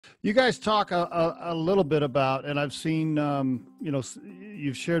You guys talk a little bit about, and I've seen,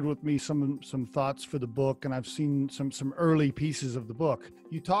 you've shared with me some thoughts for the book, and I've seen some early pieces of the book.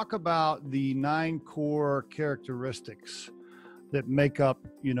 You talk about the 9 core characteristics that make up,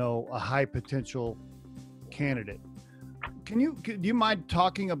 a high potential candidate. Do you mind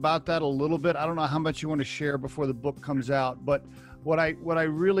talking about that a little bit? I don't know how much you want to share before the book comes out, but what I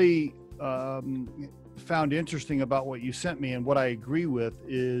really found interesting about what you sent me, and what I agree with,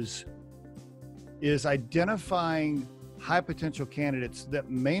 is identifying high potential candidates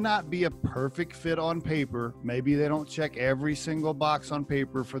that may not be a perfect fit on paper. Maybe they don't check every single box on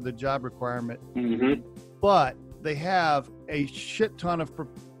paper for the job requirement, but they have a shit ton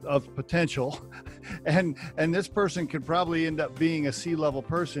of potential. And this person could probably end up being a C-level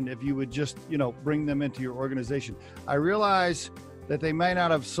person if you would just, bring them into your organization. I realize that they may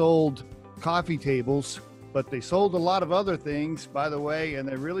not have sold coffee tables, but they sold a lot of other things, by the way, and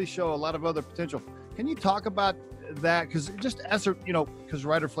they really show a lot of other potential. Can you talk about that? Because just as a, because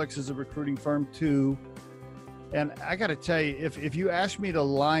Riderflex is a recruiting firm too. And I got to tell you, if you ask me to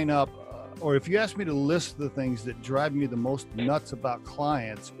line up, or if you ask me to list the things that drive me the most nuts about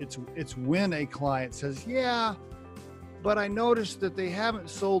clients, it's when a client says, yeah, but I noticed that they haven't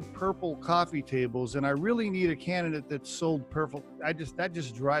sold purple coffee tables, and I really need a candidate that's sold purple. That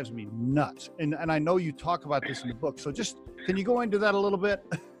just drives me nuts. And I know you talk about this in the book. So can you go into that a little bit?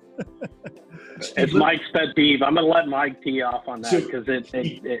 It's Mike's pet peeve. I'm going to let Mike tee off on that because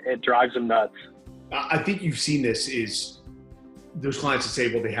it drives him nuts. I think you've seen this is those clients that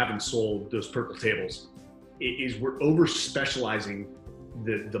say, well, they haven't sold those purple tables. We're over specializing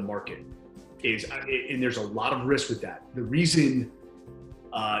the market. And there's a lot of risk with that. The reason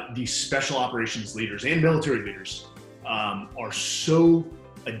these special operations leaders and military leaders are so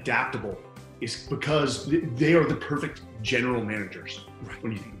adaptable is because they are the perfect general managers. Right.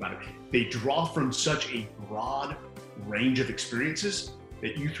 When you think about it, they draw from such a broad range of experiences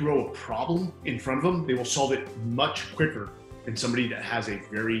that you throw a problem in front of them, they will solve it much quicker than somebody that has a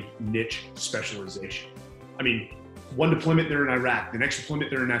very niche specialization. I mean, one deployment, they're in Iraq. The next deployment,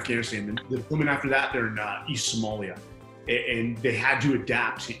 they're in Afghanistan. The deployment after that, they're in East Somalia. And they had to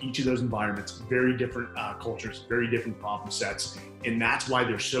adapt to each of those environments, very different cultures, very different problem sets. And that's why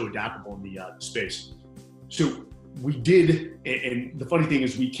they're so adaptable in the space. So we did, and the funny thing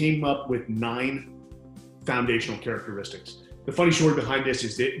is we came up with 9 foundational characteristics. The funny story behind this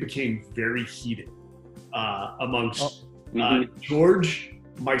is that it became very heated amongst George,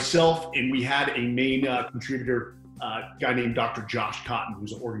 myself, and we had a main contributor, guy named Dr. Josh Cotton,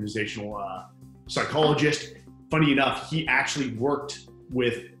 who's an organizational psychologist. Funny enough, he actually worked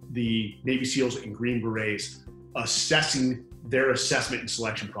with the Navy SEALs and Green Berets, assessing their assessment and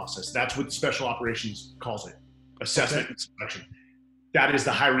selection process. That's what Special Operations calls it, assessment and selection. That is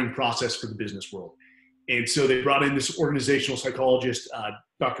the hiring process for the business world. And so they brought in this organizational psychologist,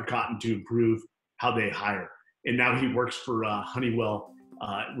 Dr. Cotton, to improve how they hire. And now he works for Honeywell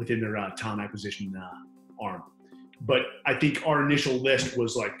within their talent acquisition arm. But I think our initial list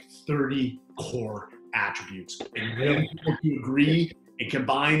was like 30 core attributes. And really to agree and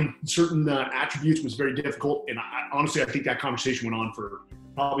combine certain attributes was very difficult. And honestly, I think that conversation went on for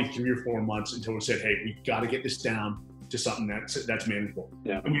probably 3 or 4 months until we said, hey, we got to get this down to something that's manageable.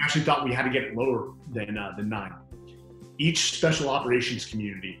 Yeah. And we actually thought we had to get it lower than 9. Each special operations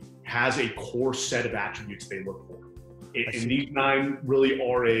community has a core set of attributes they look for. And these 9 really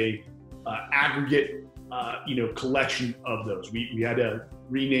are a aggregate collection of those. We had to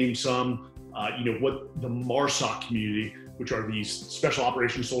rename some, what the MARSOC community, which are these special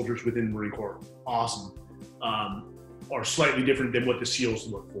operations soldiers within the Marine Corps, awesome, are slightly different than what the SEALs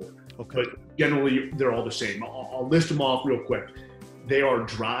look for. Okay. But generally, they're all the same. I'll list them off real quick. They are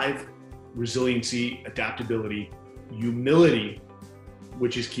drive, resiliency, adaptability, humility,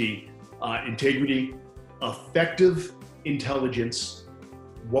 which is key, integrity, effective intelligence,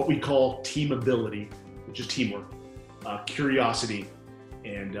 what we call team ability, which is teamwork, curiosity,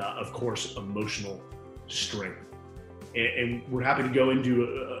 and of course, emotional strength. And we're happy to go into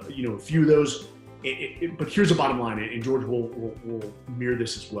a few of those. But here's the bottom line, and George will mirror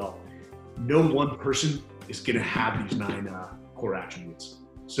this as well. No one person is going to have these 9 core attributes.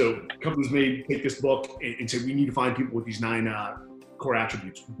 So companies may take this book and say, we need to find people with these 9 core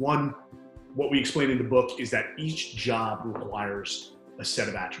attributes. One, what we explain in the book is that each job requires a set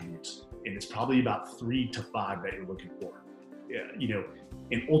of attributes, and it's probably about 3 to 5 that you're looking for.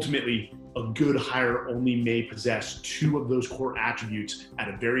 And ultimately, a good hire only may possess 2 of those core attributes at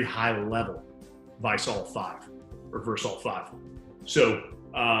a very high level, vice all 5, or verse all 5. So,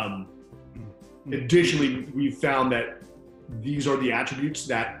 additionally, we found that these are the attributes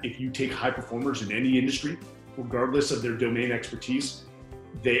that if you take high performers in any industry, regardless of their domain expertise,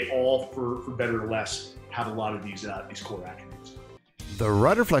 they all, for better or less, have a lot of these core attributes. The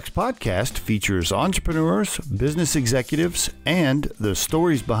Riderflex podcast features entrepreneurs, business executives, and the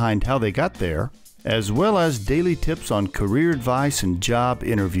stories behind how they got there, as well as daily tips on career advice and job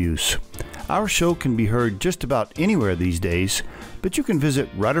interviews. Our show can be heard just about anywhere these days, but you can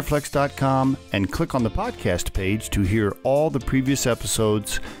visit riderflex.com and click on the podcast page to hear all the previous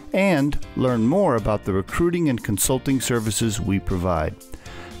episodes and learn more about the recruiting and consulting services we provide.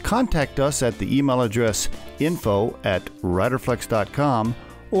 Contact us at the email address info@riderflex.com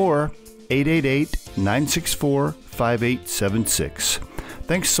or 888-964-5876.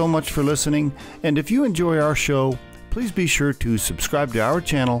 Thanks so much for listening, and if you enjoy our show, please be sure to subscribe to our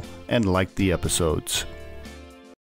channel and like the episodes.